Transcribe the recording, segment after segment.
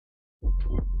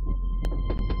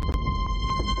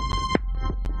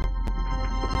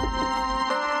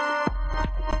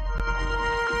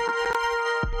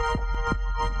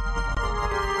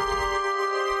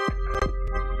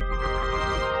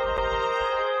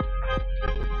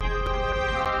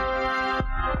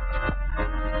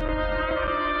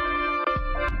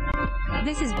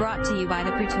This is brought to you by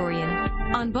the Praetorian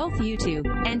on both YouTube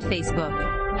and Facebook.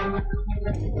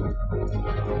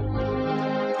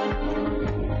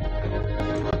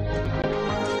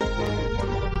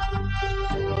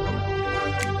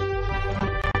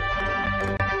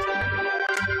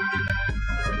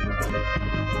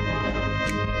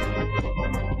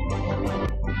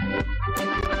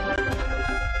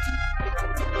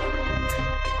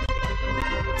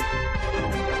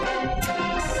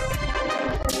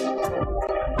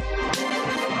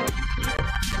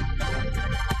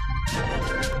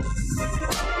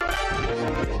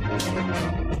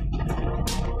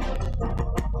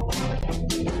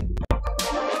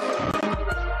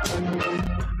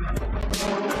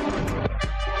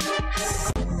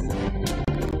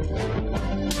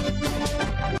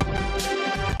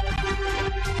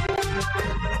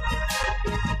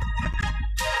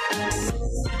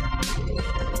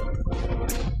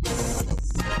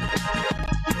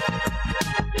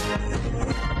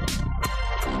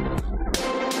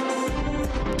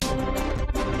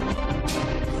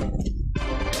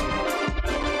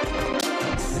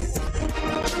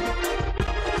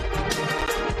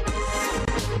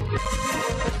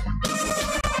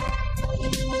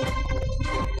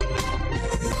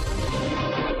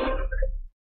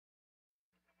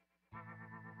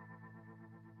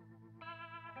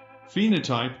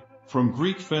 Phenotype, from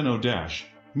Greek pheno,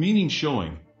 meaning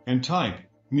showing, and type,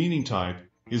 meaning type,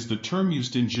 is the term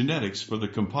used in genetics for the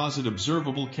composite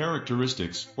observable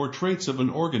characteristics or traits of an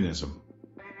organism.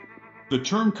 The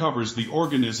term covers the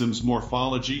organism's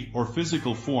morphology or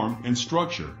physical form and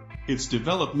structure, its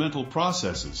developmental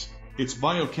processes, its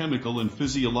biochemical and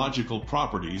physiological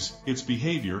properties, its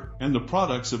behavior, and the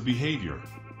products of behavior.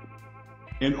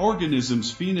 An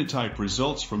organism's phenotype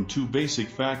results from two basic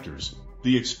factors: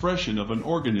 the expression of an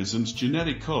organism's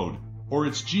genetic code, or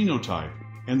its genotype,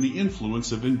 and the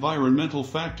influence of environmental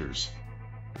factors.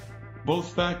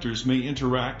 Both factors may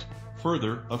interact,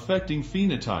 further affecting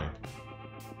phenotype.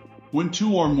 When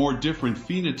two or more different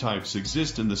phenotypes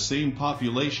exist in the same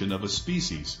population of a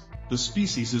species, the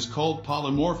species is called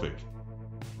polymorphic.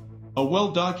 A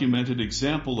well-documented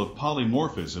example of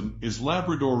polymorphism is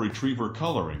Labrador Retriever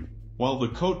coloring. While the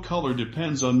coat color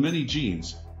depends on many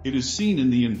genes, it is seen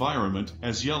in the environment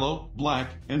as yellow,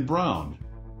 black, and brown.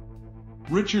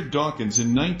 Richard Dawkins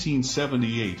in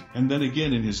 1978 and then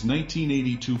again in his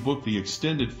 1982 book The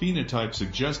Extended Phenotype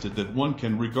suggested that one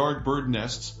can regard bird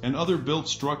nests and other built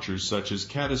structures such as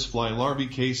caddisfly larvae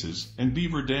cases and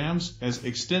beaver dams as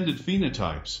extended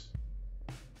phenotypes.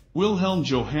 Wilhelm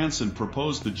Johansen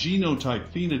proposed the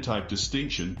genotype-phenotype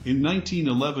distinction in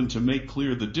 1911 to make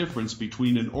clear the difference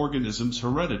between an organism's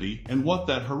heredity and what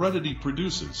that heredity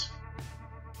produces.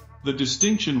 The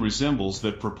distinction resembles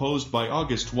that proposed by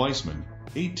August Weismann,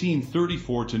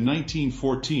 1834 to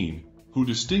 1914, who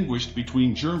distinguished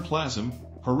between germplasm,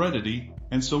 heredity,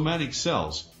 and somatic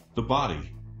cells, the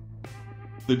body.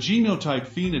 The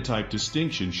genotype-phenotype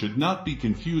distinction should not be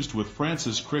confused with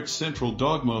Francis Crick's central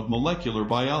dogma of molecular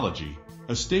biology,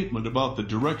 a statement about the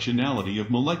directionality of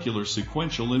molecular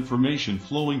sequential information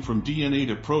flowing from DNA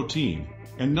to protein,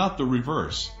 and not the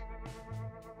reverse.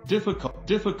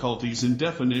 Difficulties in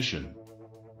definition.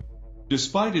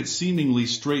 Despite its seemingly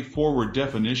straightforward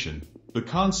definition, the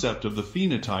concept of the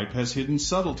phenotype has hidden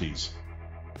subtleties.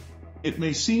 It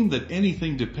may seem that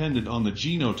anything dependent on the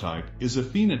genotype is a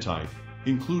phenotype,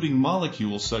 including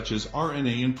molecules such as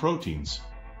RNA and proteins.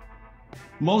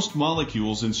 Most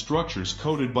molecules and structures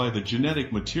coded by the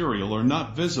genetic material are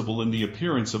not visible in the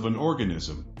appearance of an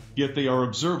organism, yet they are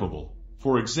observable,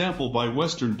 for example by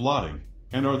Western blotting,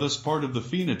 and are thus part of the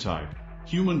phenotype.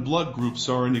 Human blood groups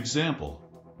are an example.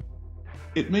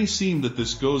 It may seem that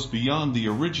this goes beyond the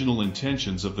original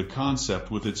intentions of the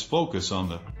concept with its focus on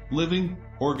the living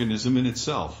organism in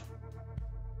itself.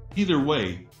 Either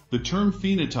way, the term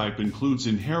phenotype includes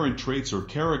inherent traits or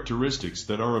characteristics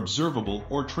that are observable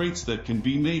or traits that can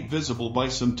be made visible by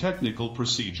some technical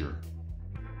procedure.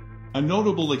 A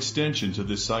notable extension to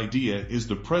this idea is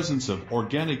the presence of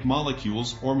organic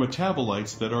molecules or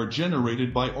metabolites that are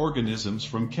generated by organisms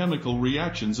from chemical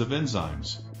reactions of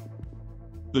enzymes.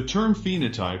 The term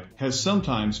phenotype has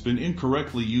sometimes been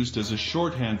incorrectly used as a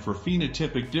shorthand for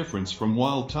phenotypic difference from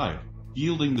wild type,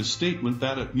 yielding the statement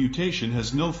that a mutation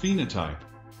has no phenotype.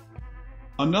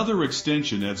 Another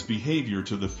extension adds behavior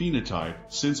to the phenotype,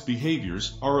 since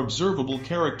behaviors are observable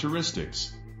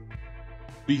characteristics.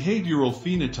 Behavioral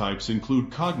phenotypes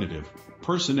include cognitive,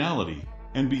 personality,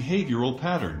 and behavioral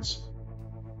patterns.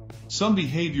 Some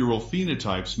behavioral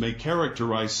phenotypes may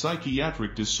characterize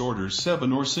psychiatric disorders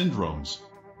 7 or syndromes.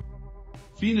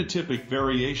 Phenotypic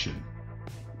variation.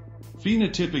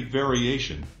 Phenotypic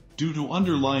variation, due to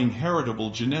underlying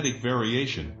heritable genetic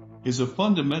variation, is a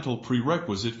fundamental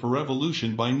prerequisite for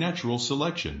evolution by natural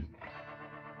selection.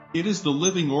 It is the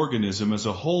living organism as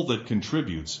a whole that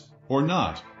contributes, or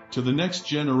not, to the next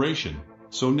generation,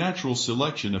 so natural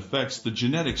selection affects the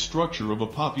genetic structure of a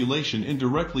population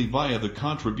indirectly via the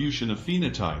contribution of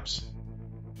phenotypes.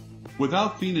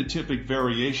 Without phenotypic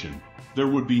variation, there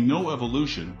would be no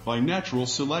evolution by natural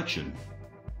selection.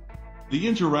 The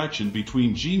interaction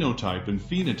between genotype and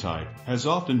phenotype has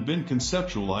often been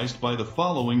conceptualized by the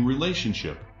following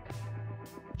relationship.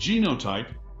 Genotype,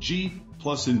 G,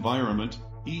 plus environment,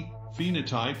 E,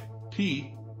 phenotype,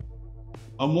 P.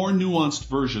 A more nuanced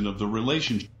version of the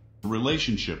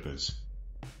relationship is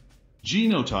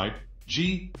genotype,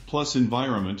 G, plus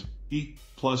environment, E,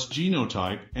 plus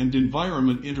genotype and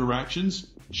environment interactions,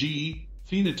 G,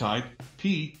 phenotype,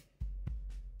 P.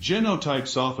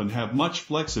 Genotypes often have much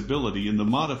flexibility in the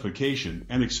modification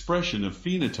and expression of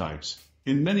phenotypes.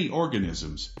 In many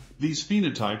organisms, these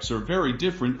phenotypes are very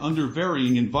different under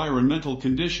varying environmental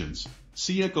conditions.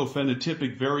 See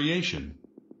ecophenotypic variation.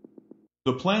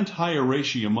 The plant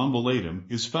Hieracium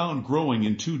undulatum is found growing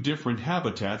in 2 different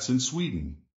habitats in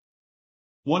Sweden.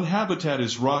 One habitat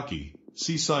is rocky,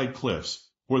 seaside cliffs,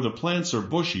 where the plants are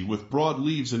bushy with broad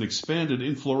leaves and expanded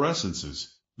inflorescences.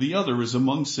 The other is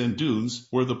among sand dunes,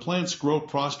 where the plants grow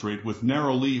prostrate with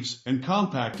narrow leaves and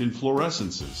compact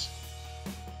inflorescences.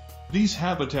 These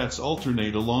habitats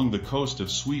alternate along the coast of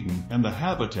Sweden, and the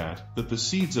habitat that the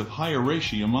seeds of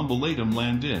Hieracium undulatum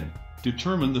land in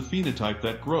determine the phenotype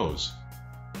that grows.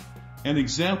 An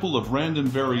example of random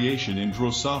variation in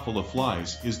Drosophila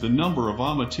flies is the number of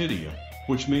ommatidia,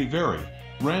 which may vary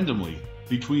randomly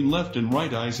between left and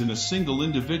right eyes in a single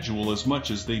individual as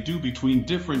much as they do between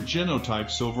different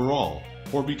genotypes overall,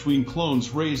 or between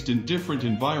clones raised in different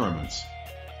environments.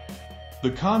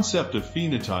 The concept of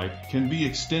phenotype can be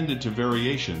extended to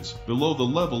variations below the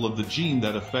level of the gene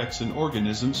that affects an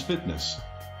organism's fitness.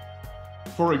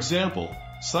 For example,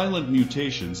 silent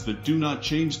mutations that do not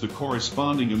change the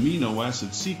corresponding amino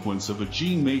acid sequence of a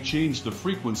gene may change the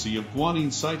frequency of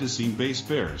guanine cytosine base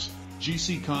pairs,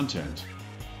 GC content.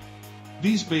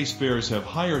 These base pairs have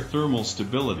higher thermal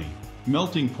stability,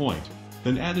 melting point,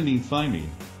 than adenine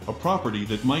thymine, a property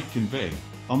that might convey,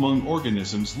 among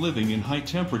organisms living in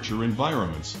high-temperature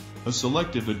environments, a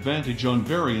selective advantage on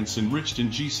variants enriched in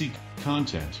GC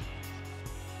content.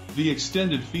 The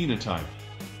extended phenotype.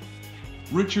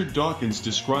 Richard Dawkins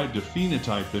described a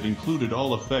phenotype that included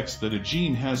all effects that a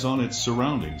gene has on its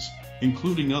surroundings,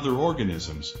 including other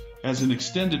organisms, as an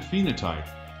extended phenotype,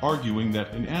 arguing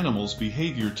that an animal's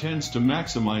behavior tends to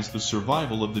maximize the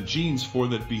survival of the genes for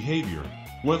that behavior,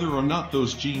 whether or not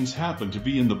those genes happen to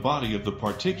be in the body of the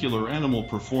particular animal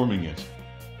performing it.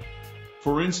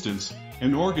 For instance,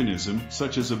 an organism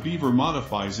such as a beaver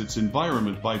modifies its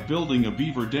environment by building a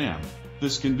beaver dam.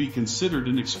 This can be considered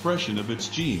an expression of its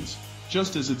genes,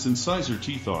 just as its incisor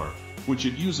teeth are, which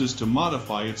it uses to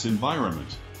modify its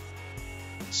environment.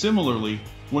 Similarly,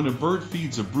 when a bird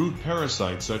feeds a brood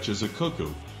parasite such as a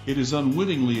cuckoo, it is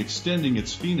unwittingly extending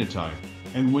its phenotype,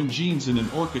 and when genes in an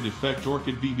orchid affect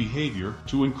orchid bee behavior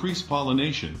to increase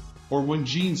pollination, or when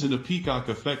genes in a peacock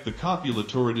affect the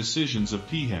copulatory decisions of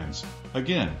peahens,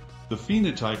 again, the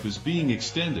phenotype is being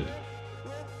extended.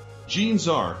 Genes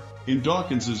are, in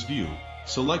Dawkins's view,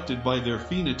 selected by their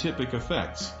phenotypic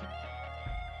effects.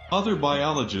 Other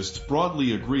biologists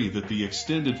broadly agree that the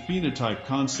extended phenotype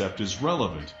concept is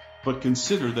relevant, but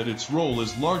consider that its role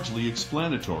is largely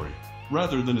explanatory,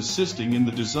 rather than assisting in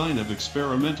the design of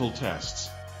experimental tests.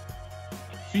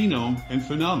 Phenome and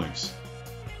phenomics.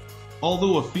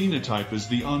 Although a phenotype is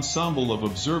the ensemble of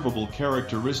observable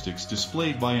characteristics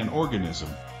displayed by an organism,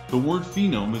 the word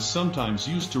phenome is sometimes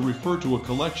used to refer to a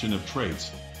collection of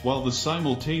traits, while the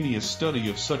simultaneous study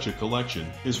of such a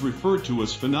collection is referred to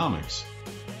as phenomics.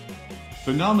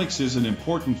 Phenomics is an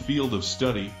important field of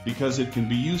study because it can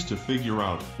be used to figure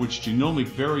out which genomic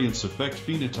variants affect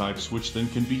phenotypes, which then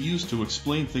can be used to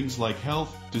explain things like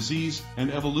health, disease, and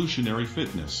evolutionary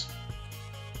fitness.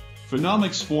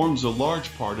 Phenomics forms a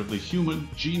large part of the Human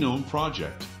Genome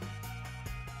Project.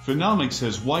 Phenomics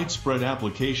has widespread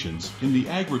applications in the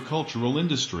agricultural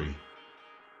industry.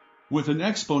 With an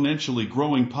exponentially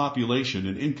growing population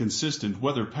and inconsistent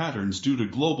weather patterns due to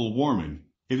global warming,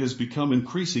 it has become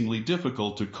increasingly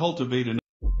difficult to cultivate an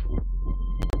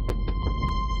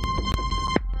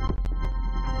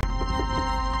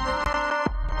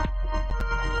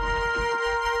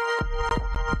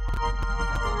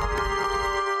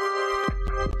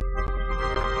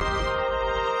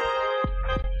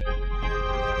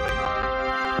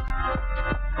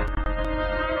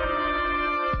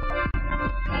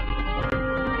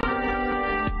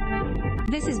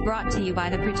is brought to you by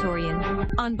the Praetorian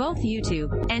on both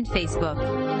YouTube and Facebook.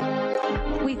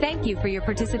 We thank you for your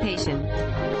participation.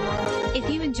 If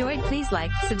you enjoyed, please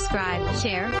like, subscribe,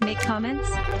 share, make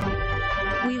comments.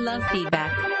 We love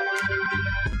feedback.